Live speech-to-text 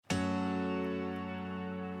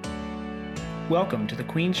Welcome to the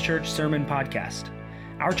Queens Church Sermon Podcast.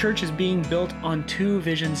 Our church is being built on two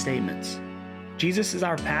vision statements. Jesus is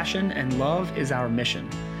our passion and love is our mission.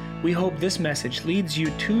 We hope this message leads you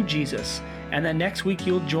to Jesus and that next week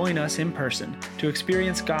you'll join us in person to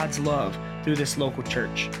experience God's love through this local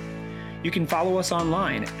church. You can follow us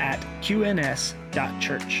online at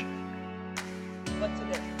qns.church. But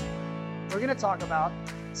today, we're going to talk about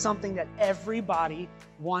something that everybody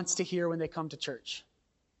wants to hear when they come to church.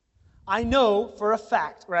 I know for a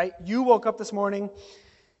fact, right? You woke up this morning,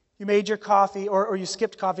 you made your coffee, or you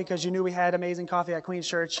skipped coffee because you knew we had amazing coffee at Queens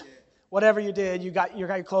Church. Whatever you did, you got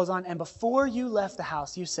your clothes on, and before you left the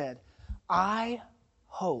house, you said, I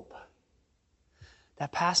hope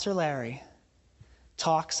that Pastor Larry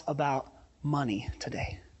talks about money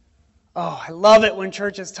today. Oh, I love it when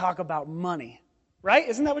churches talk about money. Right?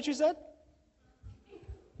 Isn't that what you said?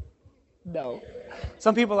 No.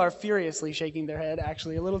 Some people are furiously shaking their head,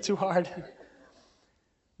 actually, a little too hard.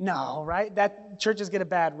 No, right? That churches get a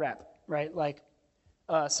bad rep, right? Like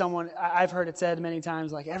I've heard it said many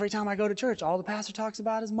times, like, every time I go to church, all the pastor talks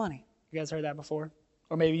about is money. You guys heard that before?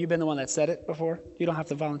 Or maybe you've been the one that said it before. You don't have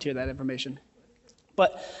to volunteer that information.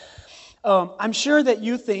 But I'm sure that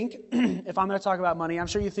you think, if I'm going to talk about money, I'm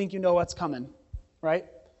sure you think you know what's coming, right?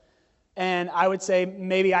 And I would say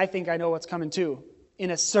maybe I think I know what's coming too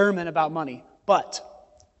in a sermon about money. But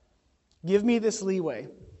give me this leeway.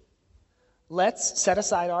 Let's set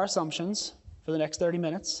aside our assumptions for the next 30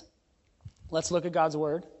 minutes. Let's look at God's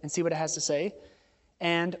Word and see what it has to say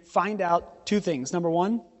and find out two things. Number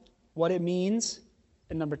one, what it means,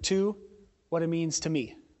 and number two, what it means to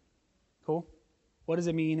me. Cool? What does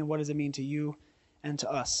it mean and what does it mean to you and to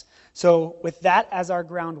us? So with that as our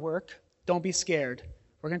groundwork, don't be scared.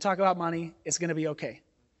 We're going to talk about money. It's going to be okay.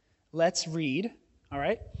 Let's read, all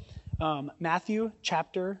right? Matthew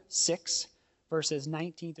chapter 6, verses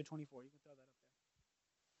 19 to 24. You can throw that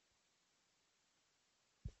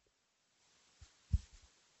up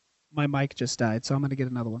there. My mic just died, so I'm going to get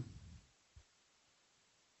another one.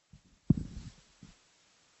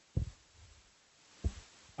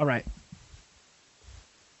 All right.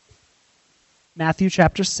 Matthew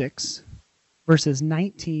chapter 6, verses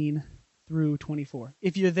 19 through 24.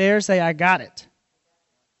 If you're there, say, I got it.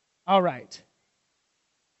 All right.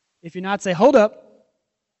 If you're not, say, hold up.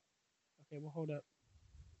 Okay, we'll hold up.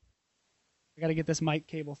 I got to get this mic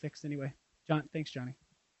cable fixed anyway. Thanks, Johnny.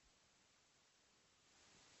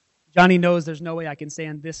 Johnny knows there's no way I can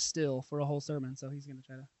stand this still for a whole sermon, so he's going to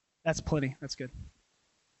try to. That's plenty. That's good.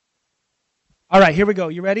 All right, here we go.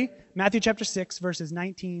 You ready? Matthew chapter 6, verses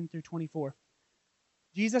 19 through 24.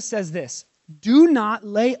 Jesus says this, do not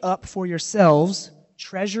lay up for yourselves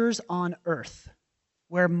treasures on earth,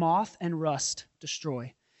 where moth and rust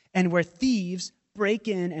destroy, and where thieves break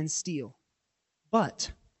in and steal.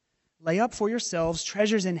 But lay up for yourselves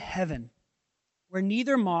treasures in heaven, where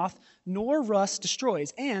neither moth nor rust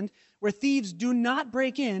destroys, and where thieves do not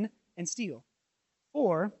break in and steal.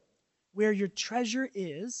 For where your treasure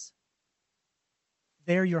is,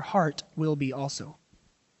 there your heart will be also.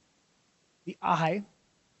 The eye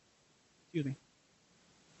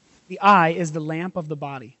is the lamp of the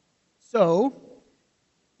body. So,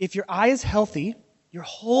 if your eye is healthy, your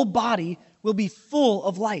whole body will be full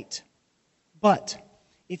of light. But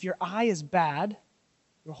if your eye is bad,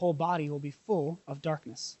 your whole body will be full of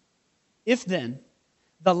darkness. If then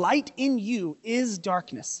the light in you is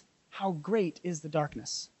darkness, how great is the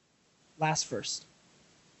darkness? Last verse.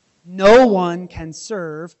 No one can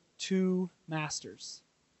serve two masters,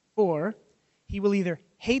 for he will either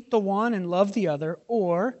hate the one and love the other,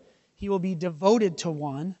 or he will be devoted to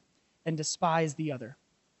one and despise the other.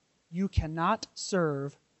 You cannot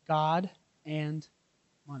serve God and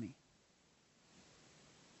money.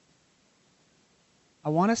 I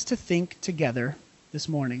want us to think together this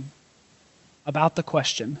morning about the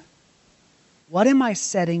question, what am I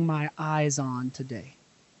setting my eyes on today?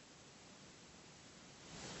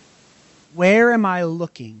 Where am I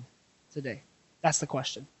looking today? That's the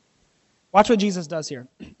question. Watch what Jesus does here.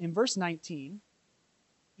 In verse 19,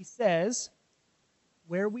 he says,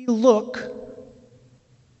 where we look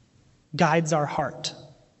guides our heart.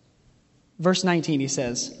 Verse 19, he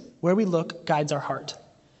says, where we look guides our heart.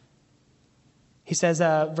 He says,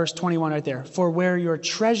 verse 21 right there, for where your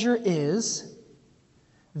treasure is,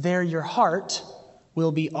 there your heart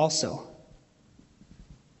will be also.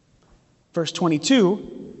 Verse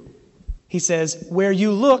 22, he says, where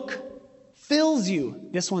you look fills you.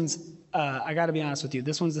 This one's, I got to be honest with you,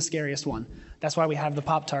 this one's the scariest one. That's why we have the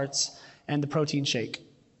Pop-Tarts and the protein shake.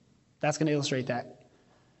 That's going to illustrate that.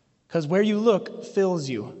 Because where you look fills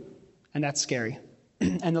you, and that's scary.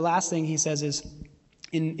 And the last thing he says is,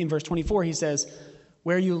 In verse 24, he says,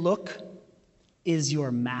 where you look is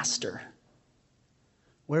your master.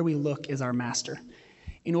 Where we look is our master.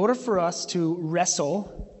 In order for us to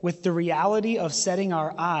wrestle with the reality of setting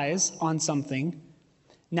our eyes on something,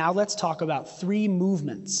 now let's talk about 3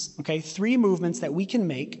 movements, okay? 3 movements that we can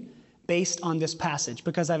make based on this passage,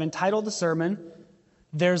 because I've entitled the sermon,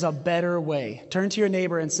 There's a Better Way. Turn to your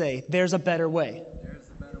neighbor and say, there's a better way. There's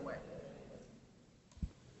a better way.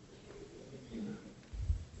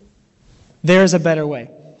 There's a better way.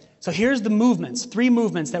 So here's the movements, 3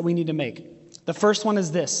 movements that we need to make. The first one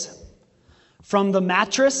is this: from the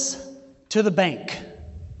mattress to the bank.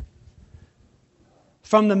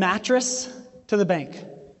 From the mattress to the bank.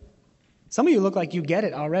 Some of you look like you get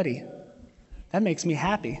it already. That makes me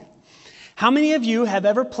happy. How many of you have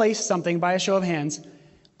ever placed something, by a show of hands,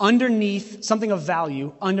 underneath, something of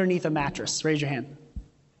value, underneath a mattress? Raise your hand.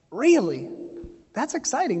 Really? That's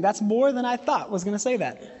exciting. That's more than I thought was going to say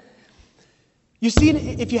that. You see,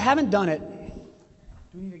 if you haven't done it,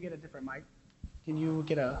 do we need to get a different mic? Can you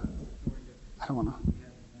get a... I don't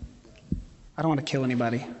want to kill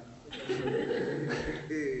anybody.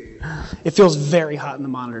 It feels very hot in the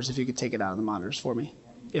monitors. If you could take it out of the monitors for me,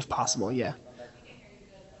 if possible, yeah.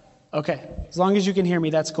 Okay, as long as you can hear me,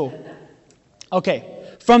 that's cool. Okay,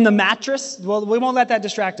 from the mattress, well, we won't let that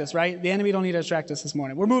distract us, right? The enemy don't need to distract us this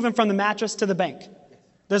morning. We're moving from the mattress to the bank.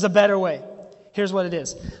 There's a better way. Here's what it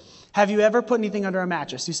is. Have you ever put anything under a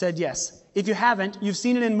mattress? You said yes. If you haven't, you've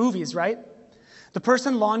seen it in movies, right? The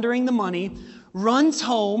person laundering the money runs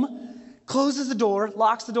home, closes the door,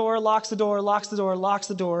 locks the door, locks the door, locks the door, locks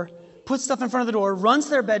the door, puts stuff in front of the door, runs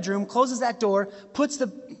to their bedroom, closes that door, puts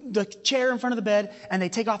the chair in front of the bed, and they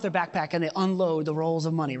take off their backpack and they unload the rolls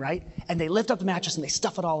of money, right? And they lift up the mattress and they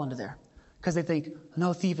stuff it all under there because they think,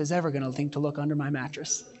 no thief is ever going to think to look under my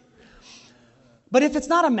mattress. But if it's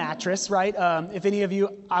not a mattress, right, if any of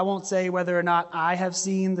you, I won't say whether or not I have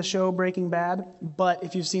seen the show Breaking Bad, but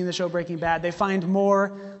if you've seen the show Breaking Bad, they find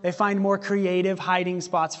more creative hiding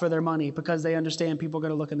spots for their money because they understand people are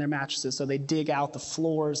going to look in their mattresses, so they dig out the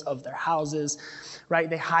floors of their houses, right?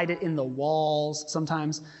 They hide it in the walls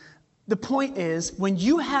sometimes. The point is, when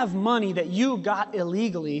you have money that you got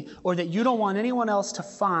illegally or that you don't want anyone else to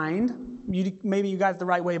find, maybe you got it the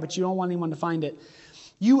right way, but you don't want anyone to find it,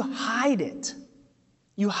 you hide it.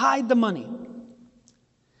 You hide the money.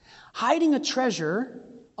 Hiding a treasure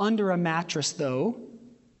under a mattress, though,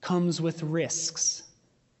 comes with risks,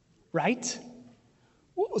 right?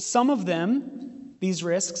 Some of them, these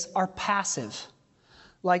risks, are passive.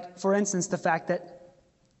 Like, for instance, the fact that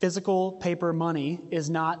physical paper money is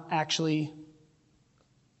not actually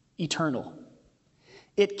eternal.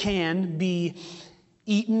 It can be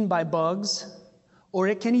eaten by bugs, or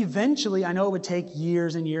it can eventually, I know it would take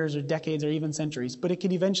years and years or decades or even centuries, but it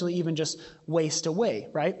could eventually even just waste away,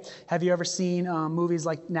 right? Have you ever seen movies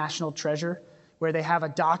like National Treasure, where they have a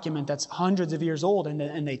document that's hundreds of years old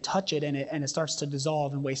and they touch it and it starts to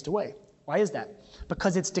dissolve and waste away? Why is that?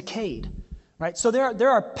 Because it's decayed, right? So there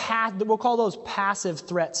are we'll call those passive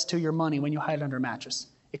threats to your money when you hide it under a mattress.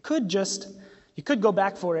 You could go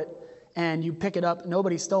back for it and you pick it up,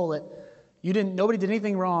 nobody stole it. Nobody did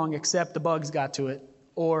anything wrong except the bugs got to it,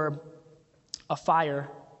 or a fire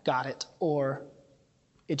got it, or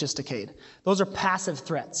it just decayed. Those are passive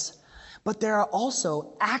threats. But there are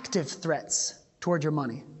also active threats toward your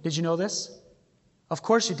money. Did you know this? Of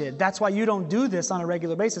course you did. That's why you don't do this on a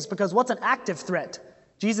regular basis, because what's an active threat?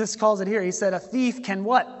 Jesus calls it here. He said a thief can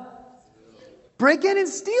what? Break in and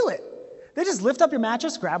steal it. They just lift up your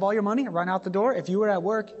mattress, grab all your money, and run out the door. If you were at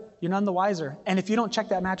work, you're none the wiser. And if you don't check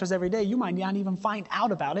that mattress every day, you might not even find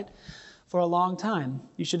out about it for a long time.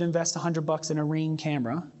 You should invest $100 in a Ring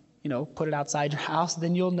camera, put it outside your house.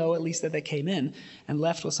 Then you'll know at least that they came in and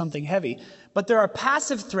left with something heavy. But there are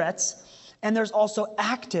passive threats, and there's also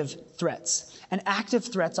active threats. And active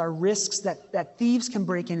threats are risks that thieves can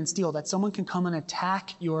break in and steal, that someone can come and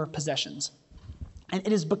attack your possessions. And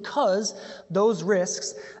it is because those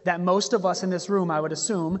risks that most of us in this room, I would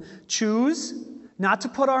assume, choose not to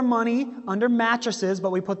put our money under mattresses,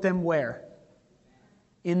 but we put them where?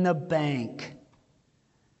 In the bank.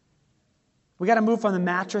 We got to move from the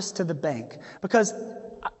mattress to the bank. Because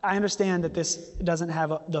I understand that this doesn't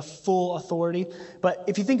have the full authority, but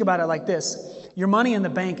if you think about it like this, your money in the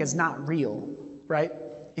bank is not real, right?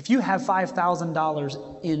 If you have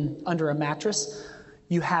 $5,000 under a mattress,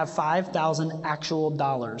 you have 5,000 actual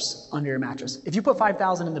dollars under your mattress. If you put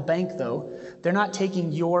 5,000 in the bank, though, they're not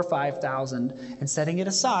taking your 5,000 and setting it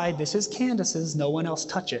aside. This is Candace's. No one else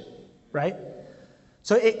touch it, right?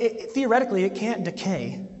 So theoretically, it can't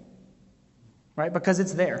decay, right? Because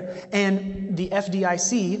it's there. And the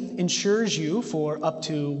FDIC insures you for up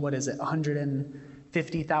to,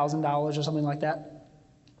 $150,000 or something like that.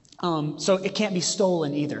 So it can't be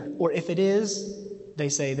stolen either. Or if it is, they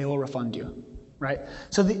say they will refund you, right?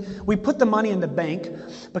 So we put the money in the bank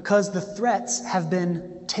because the threats have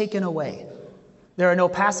been taken away. There are no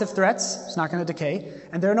passive threats, it's not going to decay,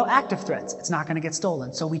 and there are no active threats, it's not going to get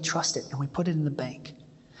stolen. So we trust it and we put it in the bank.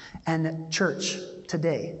 And church,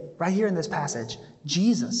 today, right here in this passage,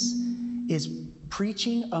 Jesus is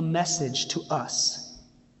preaching a message to us.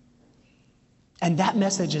 And that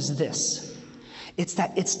message is this. It's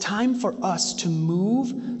that it's time for us to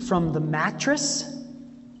move from the mattress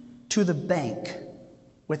to the bank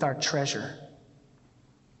with our treasure,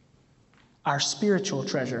 our spiritual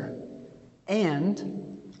treasure,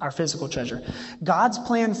 and our physical treasure. God's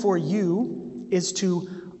plan for you is to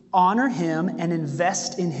honor him and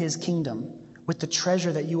invest in his kingdom with the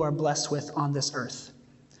treasure that you are blessed with on this earth.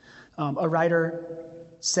 A writer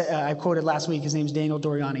I quoted last week, his name's Daniel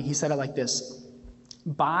Doriani. He said it like this: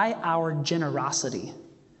 by our generosity,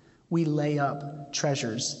 we lay up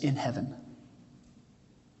treasures in heaven.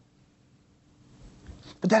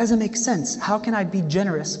 But that doesn't make sense. How can I be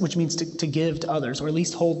generous, which means to give to others, or at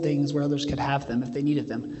least hold things where others could have them if they needed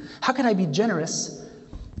them? How can I be generous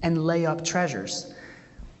and lay up treasures?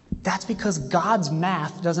 That's because God's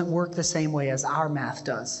math doesn't work the same way as our math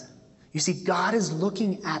does. You see, God is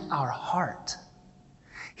looking at our heart.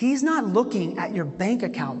 He's not looking at your bank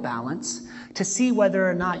account balance to see whether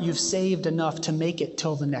or not you've saved enough to make it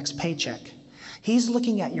till the next paycheck. He's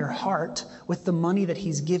looking at your heart with the money that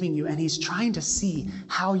he's giving you, and he's trying to see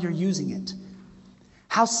how you're using it,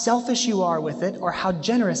 how selfish you are with it, or how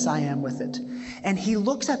generous I am with it. And he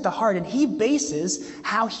looks at the heart, and he bases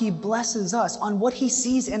how he blesses us on what he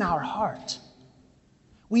sees in our heart.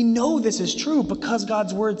 We know this is true because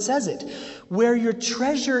God's word says it. Where your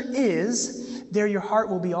treasure is, there your heart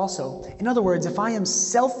will be also. In other words, if I am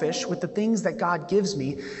selfish with the things that God gives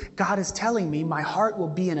me, God is telling me my heart will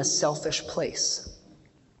be in a selfish place.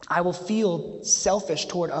 I will feel selfish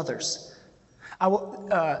toward others.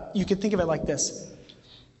 You can think of it like this.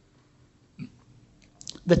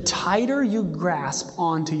 The tighter you grasp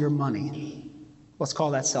onto your money, let's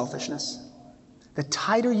call that selfishness. The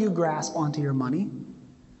tighter you grasp onto your money,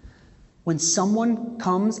 when someone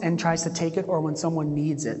comes and tries to take it, or when someone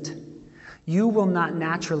needs it, you will not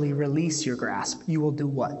naturally release your grasp. You will do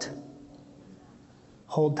what?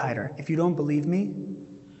 Hold tighter. If you don't believe me,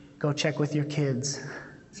 go check with your kids.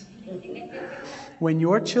 When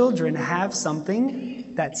your children have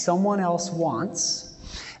something that someone else wants,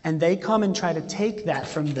 and they come and try to take that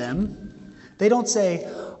from them, they don't say,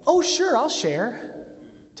 "Oh, sure, I'll share."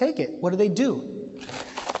 Take it. What do?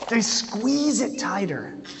 They squeeze it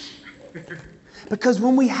tighter. Because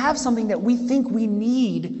when we have something that we think we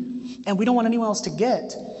need and we don't want anyone else to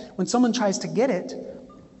get, when someone tries to get it,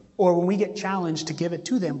 or when we get challenged to give it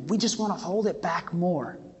to them, we just want to hold it back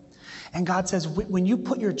more. And God says, when you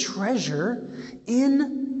put your treasure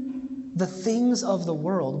in the things of the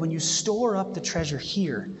world, when you store up the treasure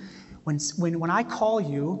here, when I call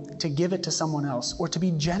you to give it to someone else or to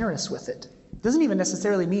be generous with it, doesn't even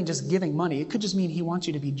necessarily mean just giving money. It could just mean he wants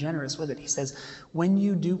you to be generous with it. He says,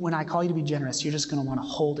 when I call you to be generous, you're just going to want to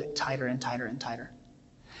hold it tighter and tighter and tighter.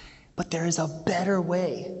 But there is a better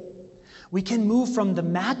way. We can move from the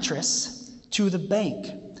mattress to the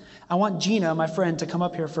bank. I want Gina, my friend, to come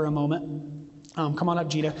up here for a moment. Come on up,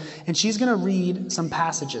 Gina. And she's going to read some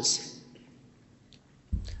passages.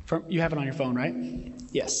 You have it on your phone, right?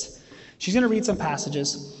 Yes. She's going to read some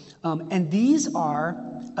passages. And these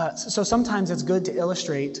are, so sometimes it's good to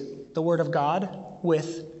illustrate the Word of God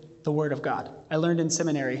with the Word of God. I learned in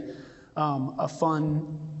seminary a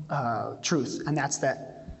fun truth, and that's that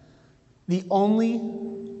the only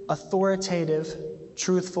authoritative,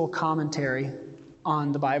 truthful commentary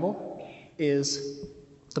on the Bible is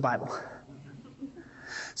the Bible.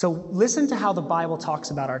 So listen to how the Bible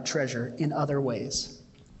talks about our treasure in other ways.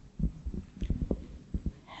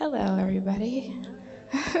 Hello, everybody.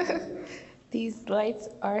 These lights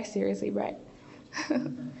are seriously bright.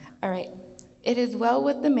 All right. It is well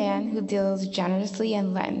with the man who deals generously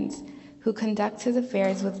and lends, who conducts his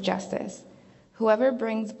affairs with justice. Whoever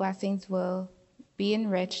brings blessings will be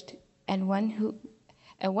enriched, and one who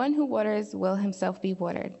waters will himself be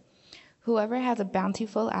watered. Whoever has a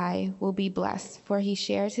bountiful eye will be blessed, for he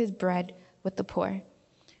shares his bread with the poor.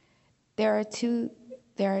 There are to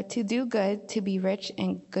do good, to be rich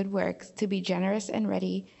in good works, to be generous and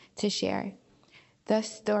ready to share,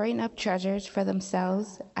 thus storing up treasures for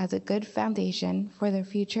themselves as a good foundation for the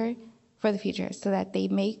future, so that they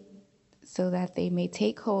may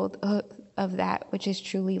take hold of that which is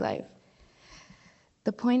truly life.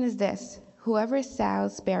 The point is this: whoever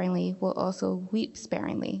sows sparingly will also reap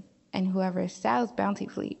sparingly, and whoever sows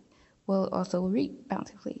bountifully will also reap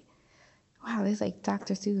bountifully. Wow, this is like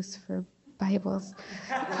Dr. Seuss for Bibles.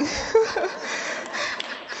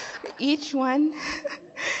 Each one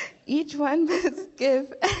must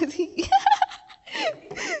give as he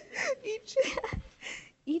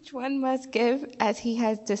each one must give as he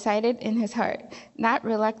has decided in his heart, not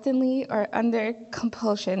reluctantly or under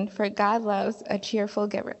compulsion, for God loves a cheerful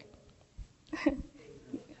giver.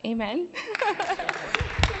 Amen.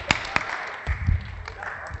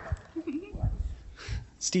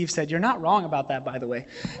 Steve said, "You're not wrong about that, by the way.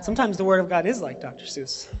 Sometimes the Word of God is like Dr.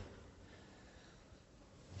 Seuss."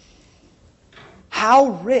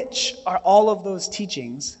 How rich are all of those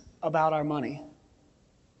teachings about our money?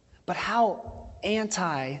 But how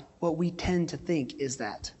anti what we tend to think is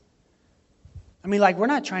that? I mean, like, we're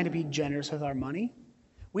not trying to be generous with our money.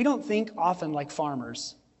 We don't think often like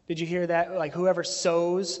farmers. Did you hear that? Like, whoever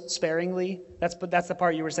sows sparingly, that's the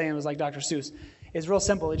part you were saying was like Dr. Seuss. It's real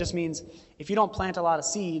simple. It just means if you don't plant a lot of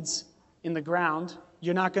seeds in the ground,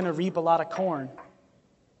 you're not going to reap a lot of corn.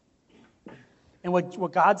 And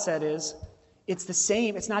what God said is, it's the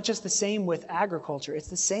same. It's not just the same with agriculture. It's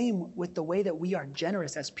the same with the way that we are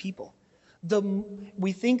generous as people.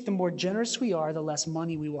 We think the more generous we are, the less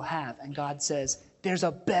money we will have. And God says, there's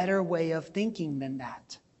a better way of thinking than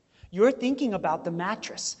that. You're thinking about the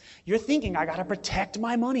mattress. You're thinking, I got to protect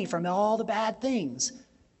my money from all the bad things.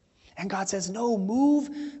 And God says, no,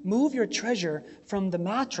 move your treasure from the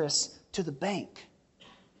mattress to the bank.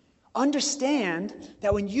 Understand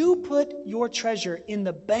that when you put your treasure in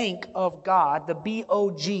the bank of God, the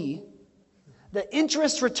B-O-G, the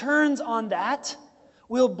interest returns on that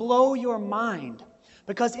will blow your mind.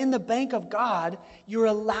 Because in the bank of God, you're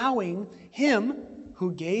allowing Him,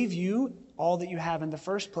 who gave you all that you have in the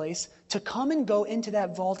first place, to come and go into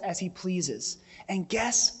that vault as He pleases. And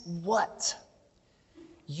guess what?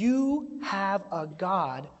 You have a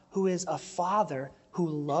God who is a Father who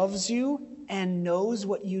loves you and knows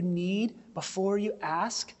what you need before you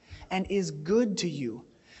ask and is good to you.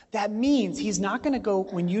 That means He's not going to go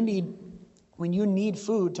when you need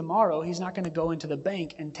food tomorrow, He's not going to go into the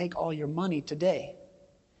bank and take all your money today.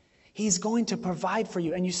 He's going to provide for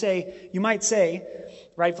you. And you might say,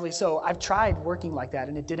 rightfully so, I've tried working like that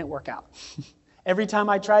and it didn't work out. Every time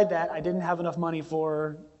I tried that, I didn't have enough money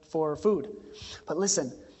for food. But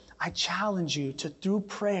listen, I challenge you to, through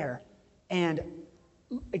prayer and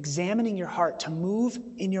examining your heart, to move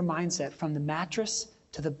in your mindset from the mattress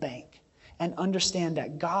to the bank and understand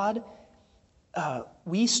that God,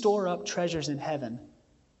 we store up treasures in heaven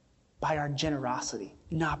by our generosity,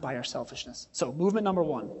 not by our selfishness. So movement number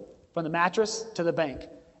 1, from the mattress to the bank.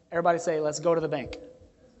 Everybody say, let's go to the bank.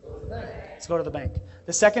 Let's go to the bank.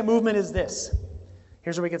 The second movement is this.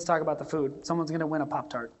 Here's where we get to talk about the food. Someone's going to win a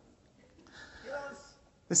Pop-Tart.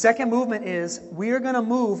 The second movement is we're going to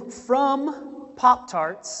move from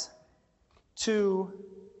Pop-Tarts to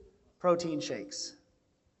protein shakes.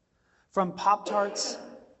 From Pop-Tarts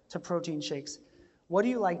to protein shakes. What do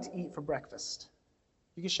you like to eat for breakfast?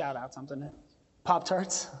 You can shout out something.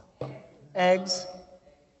 Pop-Tarts, eggs,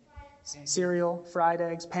 cereal, fried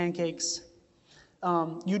eggs, pancakes.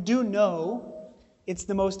 You do know it's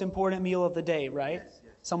the most important meal of the day, right?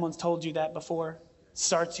 Someone's told you that before.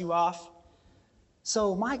 Starts you off.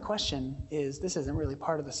 So my question is, this isn't really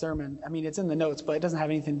part of the sermon. I mean, it's in the notes, but it doesn't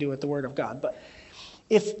have anything to do with the Word of God. But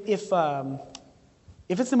if it's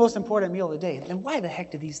the most important meal of the day, then why the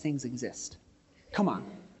heck do these things exist? Come on.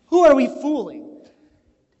 Who are we fooling?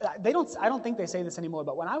 I don't think they say this anymore,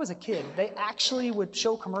 but when I was a kid, they actually would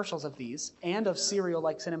show commercials of these and of cereal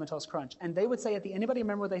like Cinnamon Toast Crunch. And they would say at the end, anybody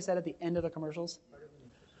remember what they said at the end of the commercials?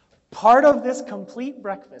 Part of this complete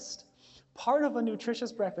breakfast. Part of a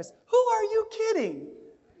nutritious breakfast. Who are you kidding?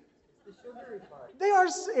 It's the sugary part.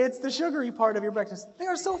 It's the sugary part of your breakfast. They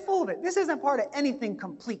are so full of it. This isn't part of anything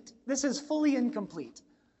complete. This is fully incomplete,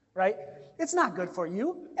 right? It's not good for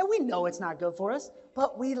you, and we know it's not good for us,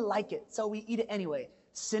 but we like it, so we eat it anyway.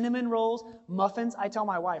 Cinnamon rolls, muffins. I tell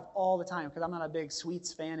my wife all the time, because I'm not a big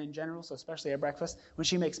sweets fan in general, so especially at breakfast, when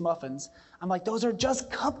she makes muffins, I'm like, those are just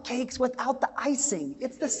cupcakes without the icing.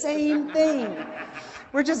 It's the same thing.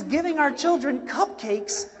 We're just giving our children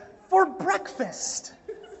cupcakes for breakfast.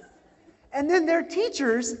 And then their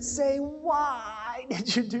teachers say, why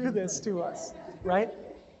did you do this to us? Right?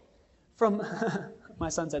 My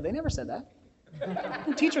son said, they never said that.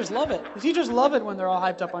 The teachers love it. The teachers love it when they're all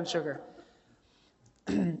hyped up on sugar.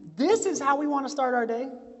 This is how we want to start our day?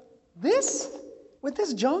 With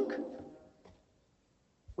this junk?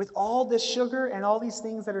 With all this sugar and all these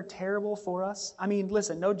things that are terrible for us. I mean,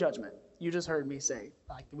 listen, no judgment. You just heard me say,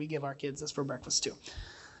 like, we give our kids this for breakfast too.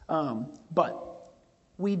 But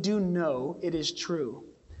we do know it is true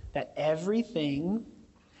that everything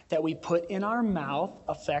that we put in our mouth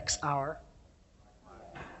affects our...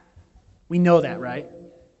 We know that, right?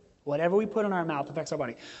 Whatever we put in our mouth affects our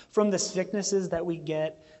body. From the sicknesses that we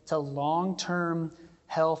get to long-term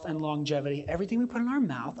health and longevity, everything we put in our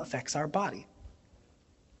mouth affects our body.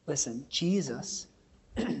 Listen, Jesus,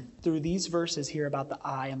 through these verses here about the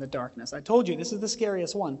eye and the darkness. I told you this is the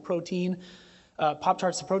scariest one, protein,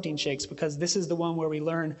 Pop-Tarts to protein shakes, because this is the one where we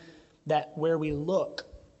learn that where we look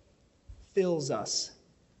fills us.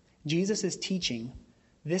 Jesus is teaching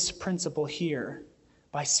this principle here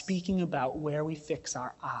by speaking about where we fix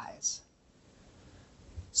our eyes.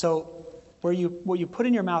 So what you put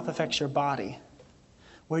in your mouth affects your body.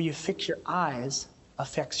 Where you fix your eyes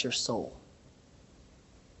affects your soul.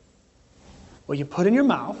 What you put in your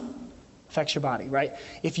mouth affects your body, right?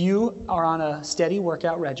 If you are on a steady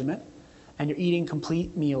workout regimen and you're eating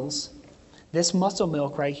complete meals, this muscle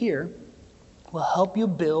milk right here will help you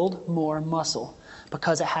build more muscle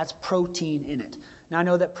because it has protein in it. Now, I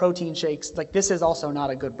know that protein shakes, like this is also not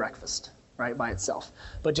a good breakfast, right, by itself.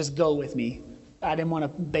 But just go with me. I didn't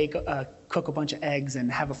want to cook a bunch of eggs and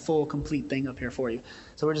have a full, complete thing up here for you.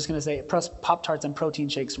 So we're just going to say Pop-Tarts and protein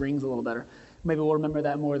shakes rings a little better. Maybe we'll remember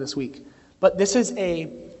that more this week. But this is a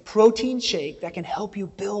protein shake that can help you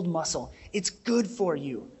build muscle. It's good for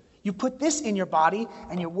you. You put this in your body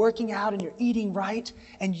and you're working out and you're eating right,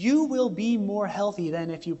 and you will be more healthy than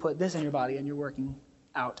if you put this in your body and you're working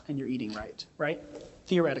out and you're eating right?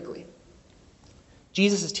 Theoretically.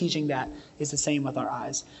 Jesus' teaching that is the same with our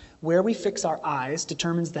eyes. Where we fix our eyes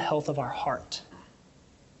determines the health of our heart.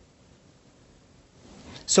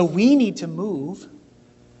 So we need to move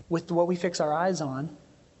with what we fix our eyes on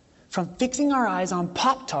from fixing our eyes on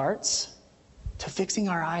Pop-Tarts to fixing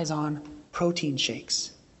our eyes on protein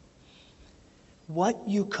shakes. What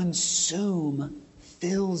you consume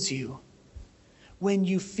fills you. When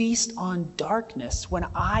you feast on darkness, when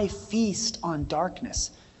I feast on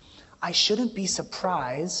darkness, I shouldn't be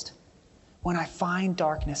surprised when I find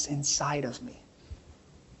darkness inside of me.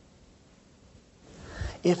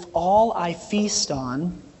 If all I feast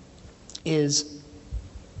on is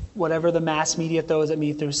whatever the mass media throws at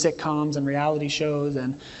me through sitcoms and reality shows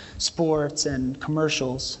and sports and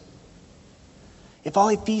commercials, if all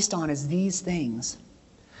I feast on is these things,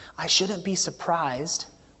 I shouldn't be surprised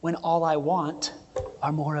when all I want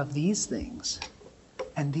are more of these things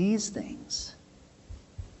and these things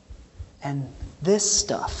and this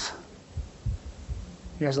stuff.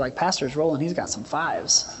 You guys are like, Pastor's rolling, he's got some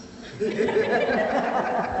fives.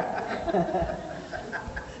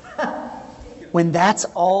 When that's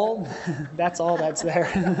all that's there.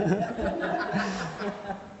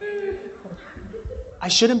 I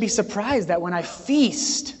shouldn't be surprised that when I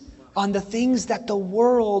feast on the things that the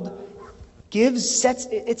world sets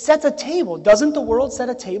a table. Doesn't the world set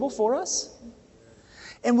a table for us?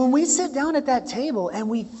 And when we sit down at that table and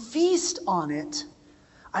we feast on it,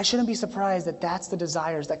 I shouldn't be surprised that that's the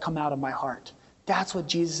desires that come out of my heart. That's what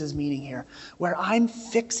Jesus is meaning here. Where I'm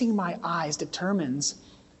fixing my eyes determines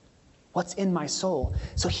what's in my soul.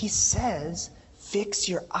 So he says, fix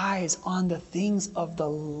your eyes on the things of the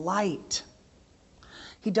light.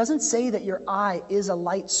 He doesn't say that your eye is a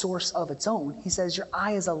light source of its own. He says your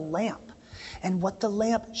eye is a lamp. And what the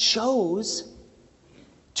lamp shows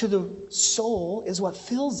to the soul is what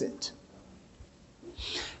fills it.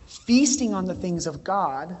 Feasting on the things of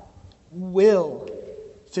God will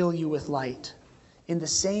fill you with light in the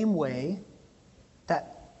same way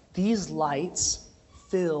that these lights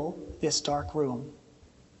fill this dark room.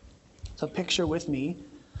 So picture with me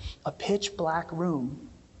a pitch black room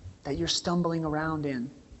that you're stumbling around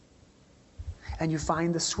in. And you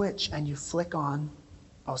find the switch and you flick on,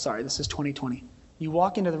 oh sorry, this is 2020. You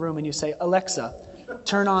walk into the room and you say, Alexa,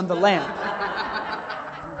 turn on the lamp.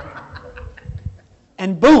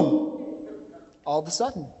 And boom, all of a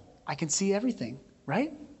sudden, I can see everything,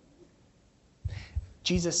 right?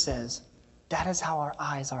 Jesus says, that is how our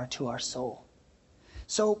eyes are to our soul.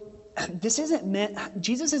 So this isn't meant,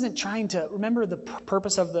 Jesus isn't trying to, remember the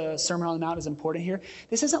purpose of the Sermon on the Mount is important here.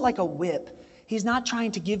 This isn't like a whip. He's not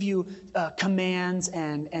trying to give you commands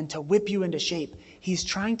and to whip you into shape. He's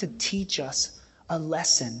trying to teach us a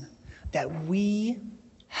lesson that we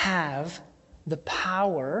have the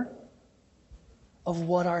power of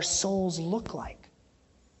what our souls look like.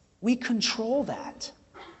 We control that.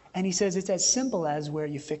 And he says it's as simple as where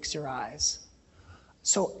you fix your eyes.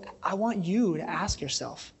 So I want you to ask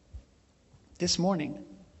yourself this morning,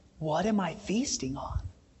 what am I feasting on?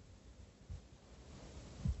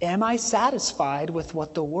 Am I satisfied with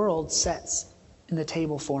what the world sets in the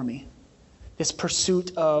table for me? This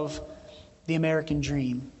pursuit of the American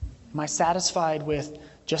dream. Am I satisfied with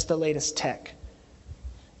just the latest tech?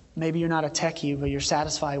 Maybe you're not a techie, but you're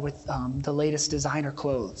satisfied with the latest designer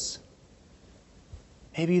clothes.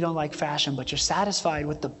 Maybe you don't like fashion, but you're satisfied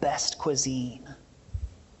with the best cuisine.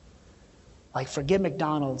 Like, forget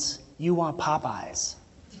McDonald's, you want Popeyes.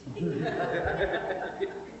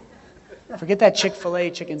 Forget that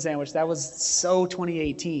Chick-fil-A chicken sandwich. That was so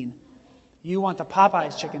 2018. You want the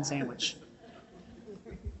Popeyes chicken sandwich.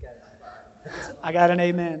 I got an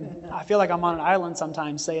amen. I feel like I'm on an island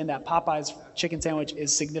sometimes saying that Popeyes chicken sandwich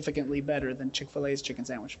is significantly better than Chick-fil-A's chicken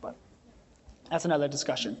sandwich, but that's another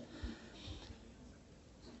discussion.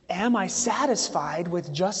 Am I satisfied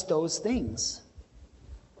with just those things?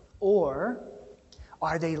 Or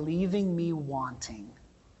are they leaving me wanting?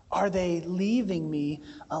 Are they leaving me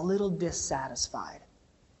a little dissatisfied?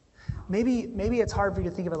 Maybe it's hard for you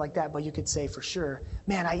to think of it like that, but you could say for sure,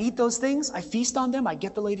 man, I eat those things, I feast on them, I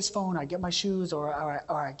get the latest phone, I get my shoes, or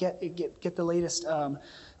I get the latest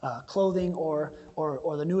clothing, or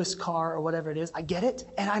the newest car, or whatever it is. I get it,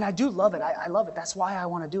 and I do love it. I love it. That's why I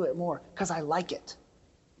want to do it more, because I like it.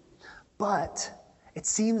 But it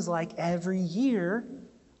seems like every year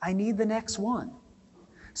I need the next one.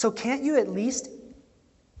 So can't we at least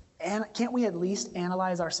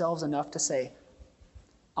analyze ourselves enough to say,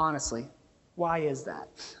 honestly, why is that?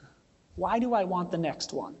 Why do I want the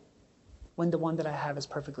next one when the one that I have is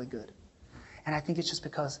perfectly good? And I think it's just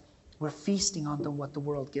because we're feasting on what the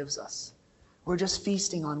world gives us. We're just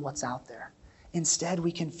feasting on what's out there. Instead,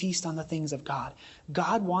 we can feast on the things of God.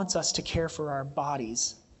 God wants us to care for our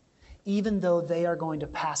bodies, even though they are going to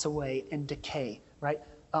pass away and decay, right?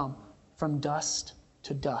 From dust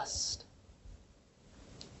to dust.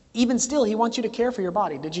 Even still, he wants you to care for your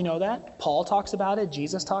body. Did you know that? Paul talks about it.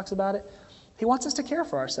 Jesus talks about it. He wants us to care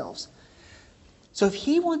for ourselves. So if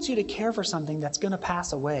he wants you to care for something that's going to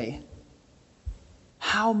pass away,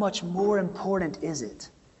 how much more important is it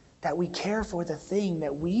that we care for the thing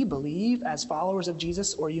that we believe as followers of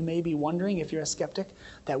Jesus, or you may be wondering if you're a skeptic,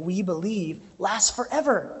 that we believe lasts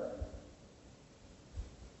forever?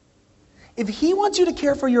 If he wants you to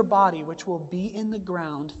care for your body, which will be in the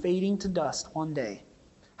ground, fading to dust one day,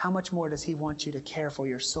 how much more does he want you to care for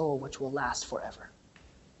your soul, which will last forever?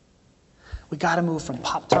 We got to move from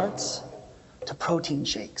Pop-Tarts to protein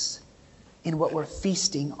shakes in what we're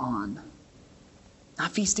feasting on.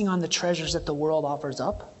 Not feasting on the treasures that the world offers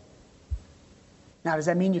up. Now, does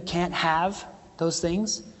that mean you can't have those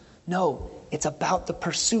things? No, it's about the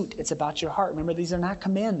pursuit. It's about your heart. Remember, these are not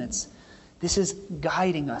commandments. This is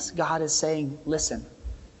guiding us. God is saying, listen,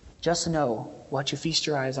 just know what you feast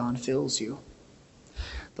your eyes on fills you.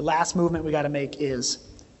 The last movement we got to make is,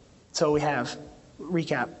 so we have,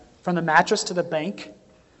 recap, from the mattress to the bank,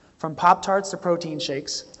 from Pop-Tarts to protein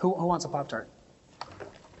shakes. Who wants a Pop-Tart?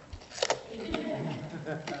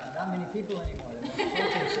 Not many people anymore.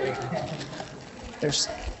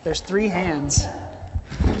 There's 3 hands,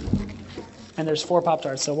 and there's 4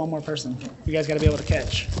 Pop-Tarts, so one more person. You guys got to be able to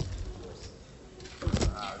catch.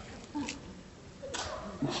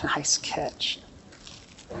 Nice catch.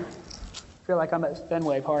 I feel like I'm at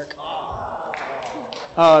Fenway Park.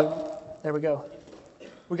 There we go.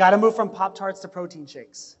 We got to move from Pop-Tarts to protein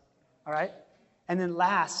shakes. All right? And then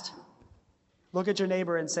last, look at your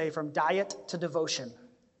neighbor and say, from diet to devotion.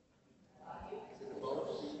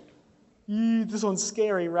 This one's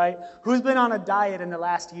scary, right? Who's been on a diet in the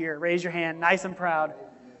last year? Raise your hand, nice and proud.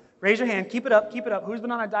 Raise your hand. Keep it up. Keep it up. Who's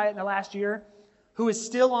been on a diet in the last year? Who is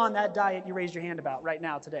still on that diet you raised your hand about right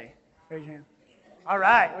now today? Raise your hand. All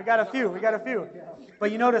right. We got a few.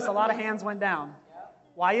 But you notice a lot of hands went down.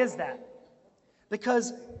 Why is that?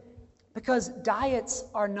 Because diets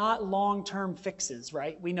are not long-term fixes,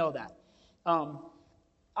 right? We know that. I'm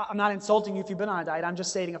not insulting you if you've been on a diet. I'm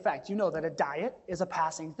just stating a fact. You know that a diet is a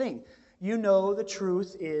passing thing. You know the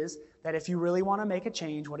truth is that if you really want to make a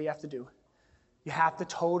change, what do you have to do? You have to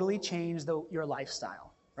totally change your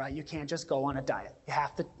lifestyle, right? You can't just go on a diet. You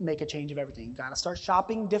have to make a change of everything. You got to start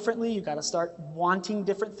shopping differently. You got to start wanting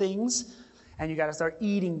different things, and you got to start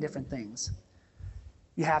eating different things.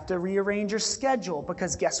 You have to rearrange your schedule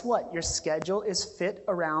because guess what? Your schedule is fit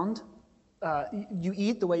around, you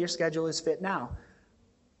eat the way your schedule is fit now.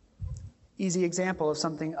 Easy example of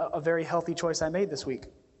something, a very healthy choice I made this week.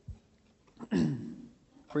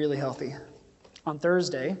 Really healthy. On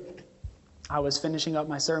Thursday, I was finishing up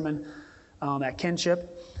my sermon at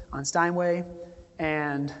Kinship on Steinway,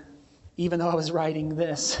 and even though I was writing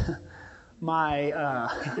this, my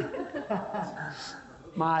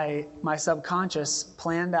subconscious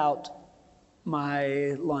planned out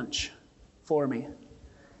my lunch for me.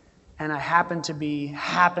 And I happened to be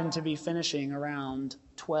finishing around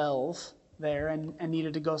 12 there and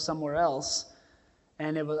needed to go somewhere else.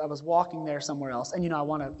 And I was walking there somewhere else. And, I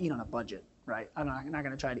want to eat on a budget, right? I'm not going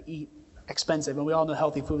to try to eat expensive. And we all know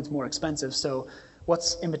healthy food's more expensive. So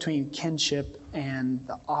what's in between Kinship and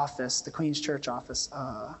the office, the Queen's Church office?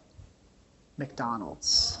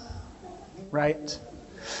 McDonald's, right?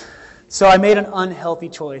 So I made an unhealthy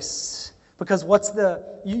choice. Because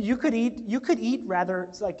you could eat rather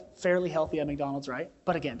like fairly healthy at McDonald's, right?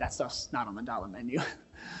 But again, that stuff's not on the dollar menu.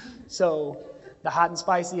 So the hot and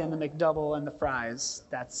spicy and the McDouble and the fries,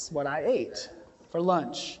 that's what I ate for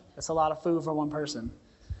lunch. That's a lot of food for one person.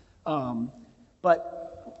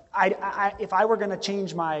 But if I were going to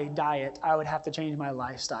change my diet, I would have to change my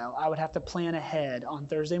lifestyle. I would have to plan ahead. On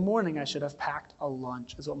Thursday morning, I should have packed a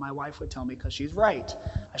lunch, is what my wife would tell me, because she's right.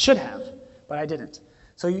 I should have, but I didn't.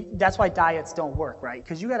 So that's why diets don't work, right?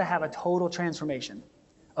 Because you got to have a total transformation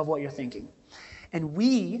of what you're thinking. And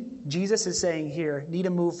Jesus is saying here, need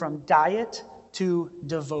to move from diet to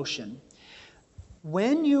devotion.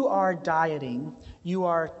 When you are dieting, you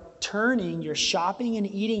are turning your shopping and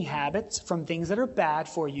eating habits from things that are bad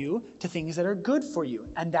for you to things that are good for you.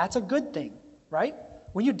 And that's a good thing, right?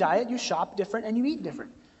 When you diet, you shop different and you eat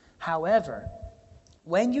different. However,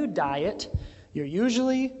 when you diet, you're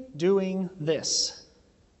usually doing this.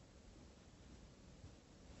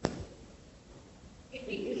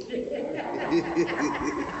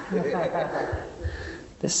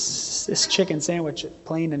 This chicken sandwich,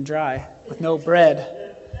 plain and dry, with no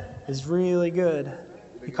bread, is really good.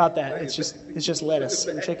 You caught that? It's just lettuce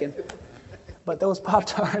and chicken. But those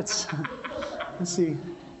Pop-Tarts, let's see.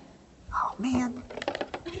 Oh man,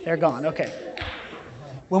 they're gone. Okay.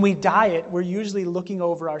 When we diet, we're usually looking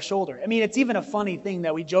over our shoulder. I mean, it's even a funny thing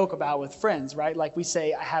that we joke about with friends, right? Like we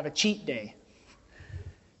say, I have a cheat day.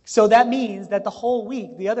 So that means that the whole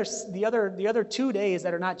week, the other 2 days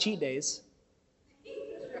that are not cheat days,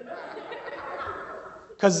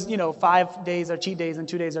 because 5 days are cheat days and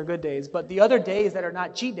 2 days are good days, but the other days that are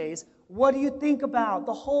not cheat days, what do you think about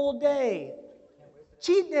the whole day?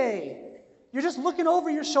 Cheat day. You're just looking over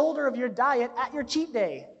your shoulder of your diet at your cheat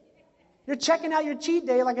day. You're checking out your cheat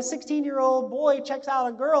day like a 16-year-old boy checks out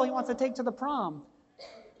a girl he wants to take to the prom.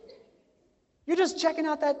 You're just checking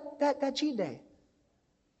out that cheat day.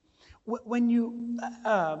 When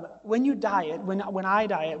we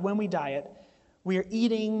diet, we are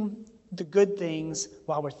eating the good things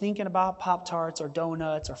while we're thinking about Pop-Tarts or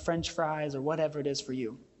donuts or French fries or whatever it is for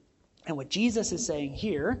you. And what Jesus is saying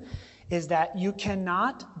here is that you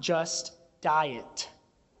cannot just diet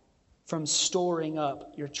from storing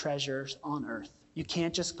up your treasures on earth. You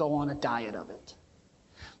can't just go on a diet of it.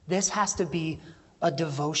 This has to be a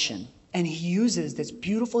devotion. And he uses this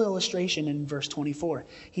beautiful illustration in verse 24.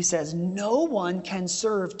 He says, no one can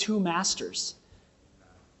serve two masters.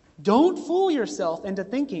 Don't fool yourself into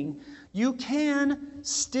thinking you can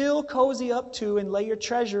still cozy up to and lay your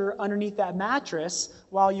treasure underneath that mattress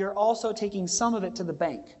while you're also taking some of it to the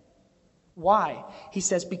bank. Why? He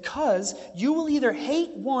says, because you will either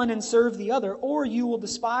hate one and serve the other, or you will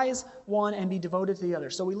despise one and be devoted to the other.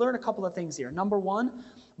 So we learn a couple of things here. Number one,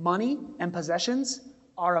 money and possessions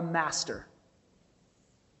are a master.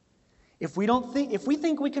 If we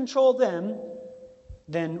think we control them,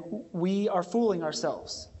 then we are fooling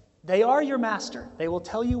ourselves. They are your master. They will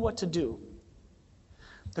tell you what to do.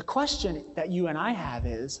 The question that you and I have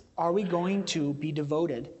is, are we going to be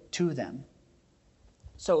devoted to them?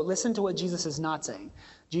 So listen to what Jesus is not saying.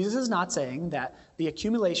 Jesus is not saying that the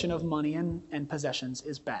accumulation of money and possessions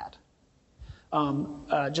is bad.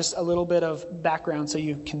 Just a little bit of background so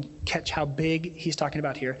you can catch how big he's talking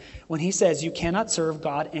about here. When he says you cannot serve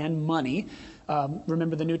God and money,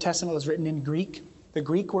 remember the New Testament was written in Greek. The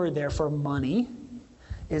Greek word there for money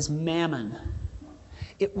is mammon.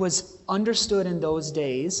 It was understood in those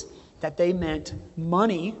days that they meant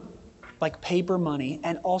money, like paper money,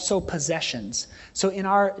 and also possessions. So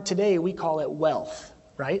today we call it wealth,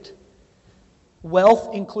 right?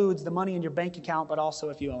 Wealth includes the money in your bank account, but also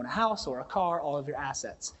if you own a house or a car, all of your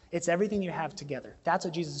assets. It's everything you have together. That's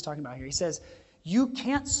what Jesus is talking about here. He says, you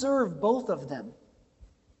can't serve both of them.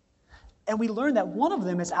 And we learn that one of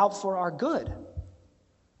them is out for our good.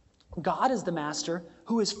 God is the master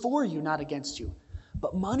who is for you, not against you.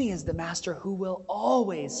 But money is the master who will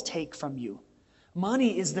always take from you.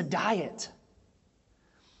 Money is the diet.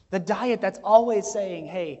 The diet that's always saying,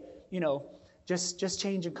 hey, just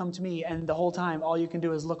change and come to me. And the whole time, all you can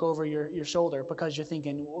do is look over your shoulder because you're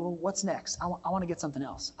thinking, well, what's next? I want to get something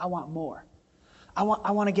else. I want more. I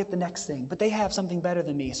want to get the next thing, but they have something better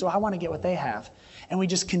than me, so I want to get what they have. And we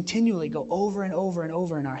just continually go over and over and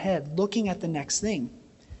over in our head, looking at the next thing.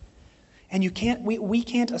 And we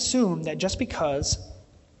can't assume that just because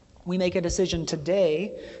we make a decision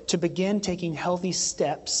today to begin taking healthy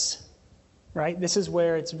steps, right? This is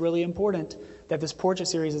where it's really important that this portrait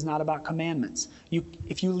series is not about commandments.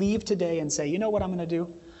 If you leave today and say, you know what I'm going to do?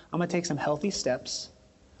 I'm going to take some healthy steps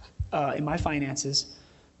in my finances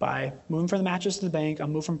by moving from the mattress to the bank. I'll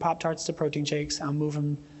move from Pop-Tarts to protein shakes. I'll move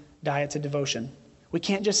from diet to devotion. We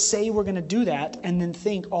can't just say we're going to do that and then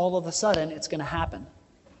think all of a sudden it's going to happen.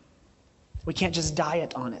 We can't just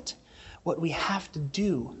diet on it. What we have to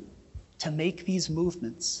do to make these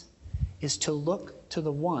movements is to look to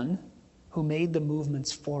the one who made the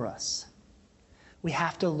movements for us. We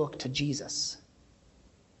have to look to Jesus.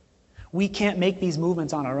 We can't make these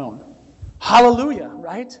movements on our own. Hallelujah,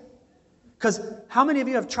 right? Because how many of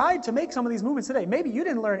you have tried to make some of these movements today? Maybe you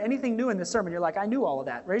didn't learn anything new in this sermon. You're like, I knew all of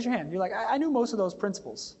that. Raise your hand. You're like, I knew most of those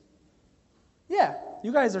principles. Yeah,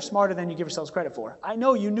 you guys are smarter than you give yourselves credit for. I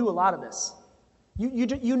know you knew a lot of this.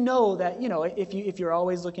 You know that, if you're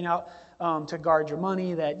always looking out to guard your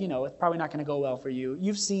money, that, it's probably not going to go well for you.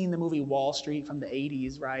 You've seen the movie Wall Street from the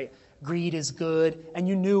 80s, right? Greed is good. And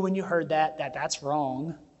you knew when you heard that that's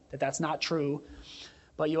wrong, that's not true.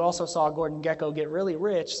 But you also saw Gordon Gekko get really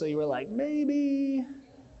rich, so you were like, maybe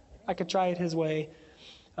I could try it his way.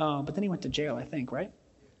 But then he went to jail, I think, right?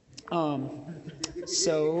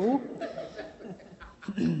 So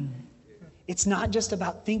it's not just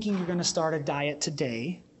about thinking you're going to start a diet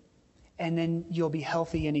today and then you'll be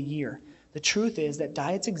healthy in a year. The truth is that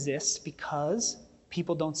diets exist because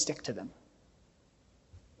people don't stick to them.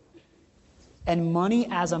 And money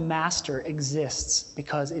as a master exists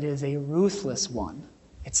because it is a ruthless one.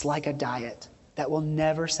 It's like a diet that will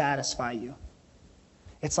never satisfy you.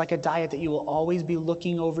 It's like a diet that you will always be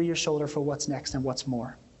looking over your shoulder for what's next and what's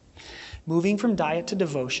more. Moving from diet to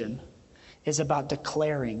devotion is about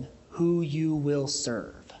declaring who you will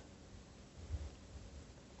serve.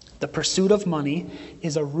 The pursuit of money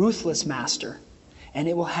is a ruthless master, and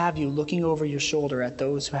it will have you looking over your shoulder at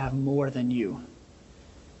those who have more than you.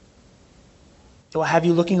 It will have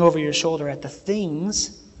you looking over your shoulder at the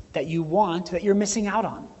things that you want that you're missing out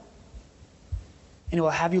on. And it will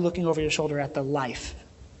have you looking over your shoulder at the life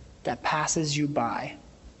that passes you by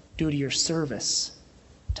due to your service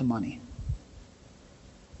to money.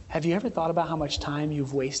 Have you ever thought about how much time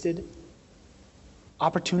you've wasted?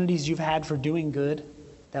 Opportunities you've had for doing good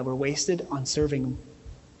that were wasted on serving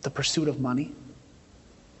the pursuit of money?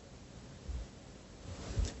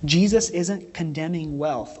 Jesus isn't condemning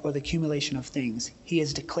wealth or the accumulation of things. He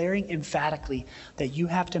is declaring emphatically that you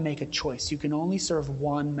have to make a choice. You can only serve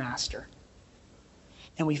one master.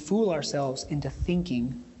 And we fool ourselves into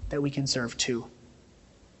thinking that we can serve two.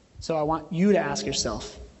 So I want you to ask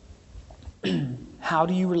yourself, how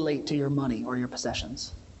do you relate to your money or your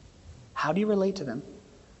possessions? How do you relate to them?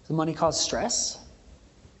 Does money cause stress?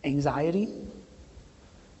 Anxiety?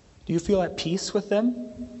 Do you feel at peace with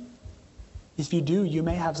them? If you do, you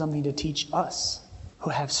may have something to teach us who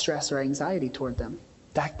have stress or anxiety toward them.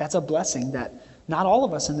 That's a blessing that not all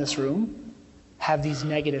of us in this room have these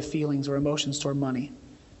negative feelings or emotions toward money.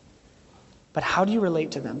 But how do you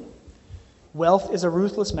relate to them? Wealth is a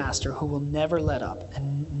ruthless master who will never let up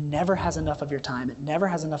and never has enough of your time. It never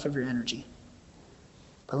has enough of your energy.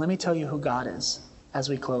 But let me tell you who God is as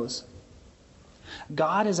we close.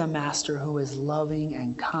 God is a master who is loving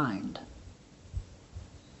and kind.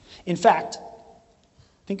 In fact,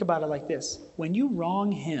 think about it like this. When you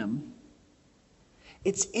wrong him,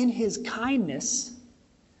 it's in his kindness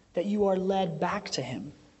that you are led back to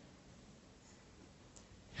him.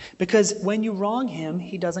 Because when you wrong him,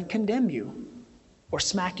 he doesn't condemn you or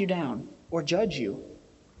smack you down or judge you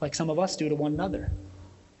like some of us do to one another.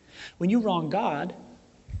 When you wrong God,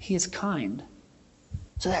 he is kind.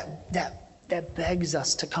 So that begs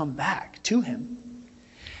us to come back to him.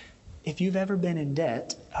 If you've ever been in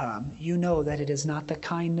debt, you know that it is not the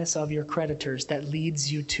kindness of your creditors that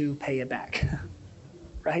leads you to pay it back,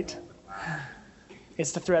 right?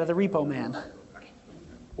 It's the threat of the repo man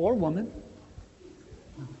or woman.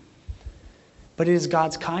 But it is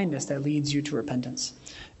God's kindness that leads you to repentance.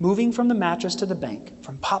 Moving from the mattress to the bank,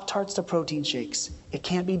 from Pop-Tarts to protein shakes, it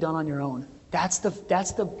can't be done on your own. That's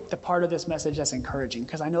the part of this message that's encouraging,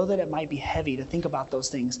 because I know that it might be heavy to think about those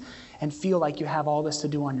things and feel like you have all this to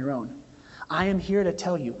do on your own. I am here to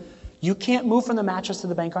tell you, you can't move from the mattress to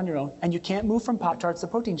the bank on your own, and you can't move from Pop-Tarts to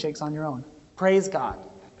protein shakes on your own. Praise God,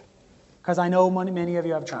 because I know many of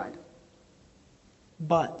you have tried.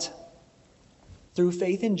 But through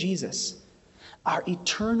faith in Jesus, our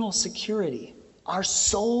eternal security Our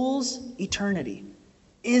soul's eternity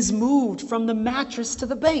is moved from the mattress to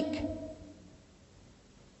the bank.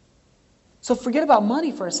 So forget about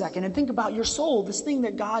money for a second and think about your soul, this thing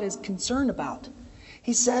that God is concerned about.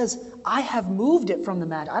 He says, I have moved it from the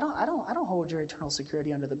mat. I don't hold your eternal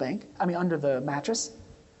security under the mattress.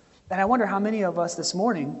 And I wonder how many of us this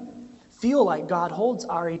morning feel like God holds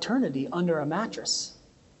our eternity under a mattress.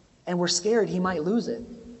 And we're scared he might lose it.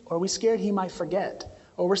 Or we're scared he might forget.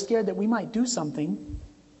 Or we're scared that we might do something,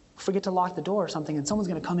 forget to lock the door or something, and someone's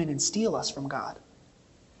going to come in and steal us from God.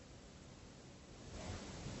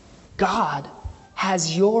 God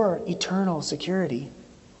has your eternal security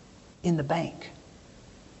in the bank.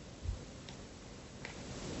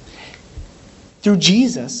 Through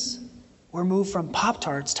Jesus, we're moved from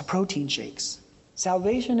Pop-Tarts to protein shakes.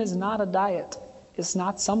 Salvation is not a diet. It's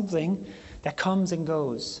not something that comes and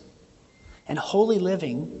goes. And holy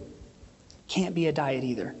living can't be a diet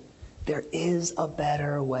either. There is a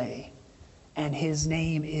better way, and his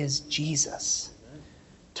name is Jesus.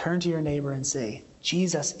 Turn to your neighbor and say,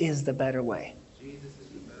 Jesus is the better way. Jesus is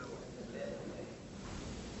the better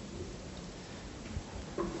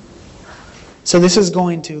way. So this is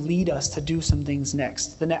going to lead us to do some things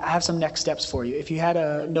next. I have some next steps for you. If you had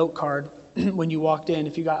a note card when you walked in,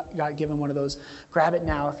 if you got given one of those, grab it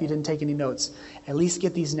now if you didn't take any notes. At least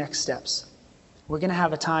get these next steps. We're going to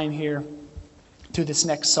have a time here through this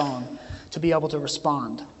next song to be able to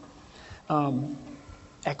respond.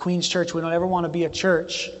 At Queen's Church, we don't ever want to be a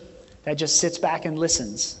church that just sits back and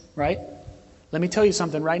listens, right? Let me tell you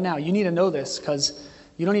something right now. You need to know this because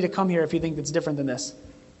you don't need to come here if you think it's different than this.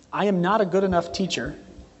 I am not a good enough teacher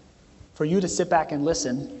for you to sit back and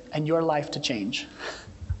listen and your life to change.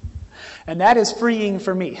 And that is freeing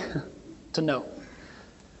for me to know.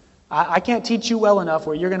 I can't teach you well enough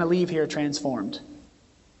where you're going to leave here transformed.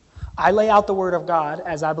 I lay out the Word of God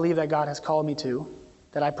as I believe that God has called me to,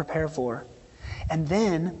 that I prepare for. And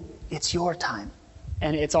then it's your time.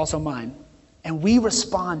 And it's also mine. And we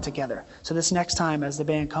respond together. So this next time as the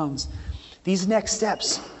band comes, these next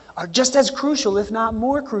steps are just as crucial, if not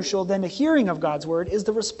more crucial, than the hearing of God's Word is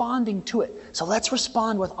the responding to it. So let's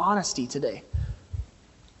respond with honesty today.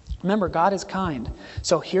 Remember, God is kind.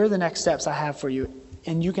 So here are the next steps I have for you.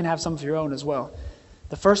 And you can have some of your own as well.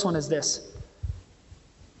 The first one is this.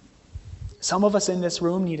 Some of us in this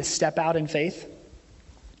room need to step out in faith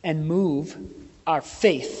and move our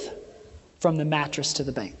faith from the mattress to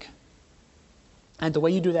the bank. And the way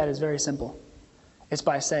you do that is very simple. It's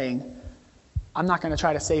by saying, I'm not going to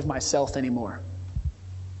try to save myself anymore.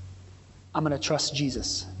 I'm going to trust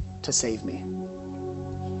Jesus to save me.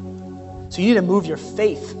 So you need to move your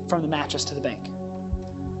faith from the mattress to the bank.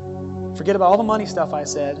 Forget about all the money stuff I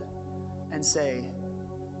said and say,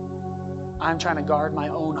 I'm trying to guard my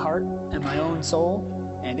own heart and my own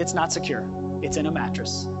soul, and it's not secure. It's in a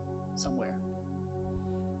mattress somewhere.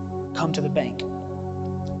 Come to the bank.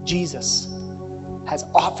 Jesus has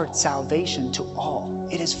offered salvation to all.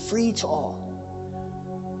 It is free to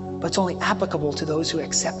all. But it's only applicable to those who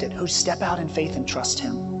accept it, who step out in faith and trust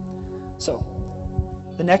him.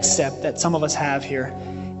 So, the next step that some of us have here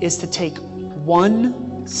is to take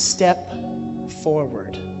one step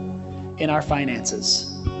forward in our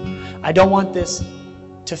finances. I don't want this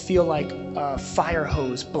to feel like a fire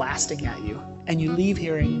hose blasting at you, and you leave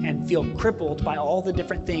here and feel crippled by all the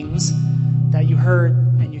different things that you heard,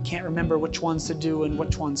 and you can't remember which ones to do and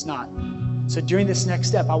which ones not. So during this next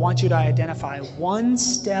step, I want you to identify one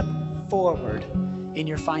step forward in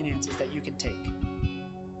your finances that you can take.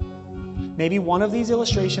 Maybe one of these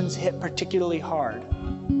illustrations hit particularly hard,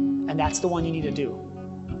 and that's the one you need to do.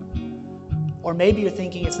 Or maybe you're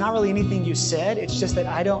thinking it's not really anything you said, it's just that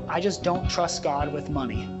I just don't trust God with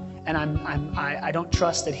money. And I don't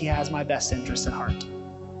trust that he has my best interest at heart.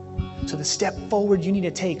 So the step forward you need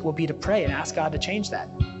to take will be to pray and ask God to change that.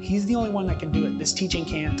 He's the only one that can do it. This teaching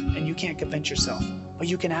can't, and you can't convince yourself, but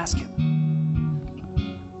you can ask him.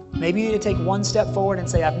 Maybe you need to take one step forward and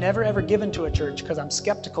say, I've never ever given to a church because I'm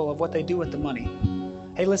skeptical of what they do with the money.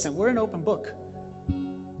 Hey, listen, we're an open book.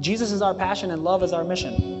 Jesus is our passion and love is our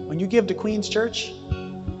mission. When you give to Queen's Church,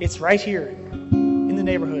 it's right here in the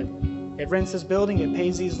neighborhood. It rents this building, it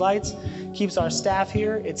pays these lights, keeps our staff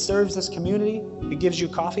here, it serves this community, it gives you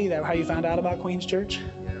coffee. That's how you found out about Queen's Church?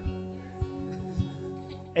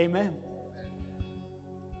 Amen.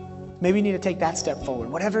 Maybe you need to take that step forward.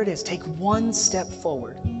 Whatever it is, take one step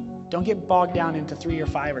forward. Don't get bogged down into 3 or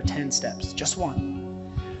 5 or 10 steps, just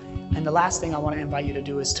one. And the last thing I want to invite you to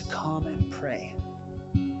do is to come and pray.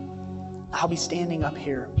 I'll be standing up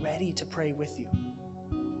here ready to pray with you.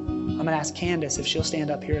 I'm going to ask Candace if she'll stand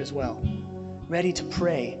up here as well, ready to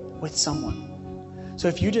pray with someone. So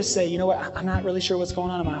if you just say, you know what, I'm not really sure what's going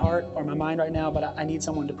on in my heart or my mind right now, but I need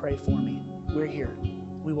someone to pray for me. We're here.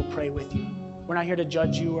 We will pray with you. We're not here to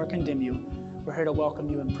judge you or condemn you. We're here to welcome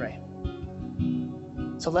you and pray.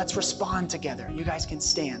 So let's respond together. You guys can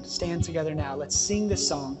stand. Stand together now. Let's sing this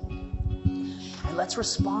song. And let's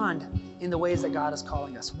respond in the ways that God is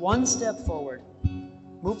calling us. One step forward.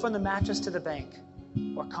 Move from the mattress to the bank,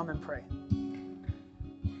 or come and pray.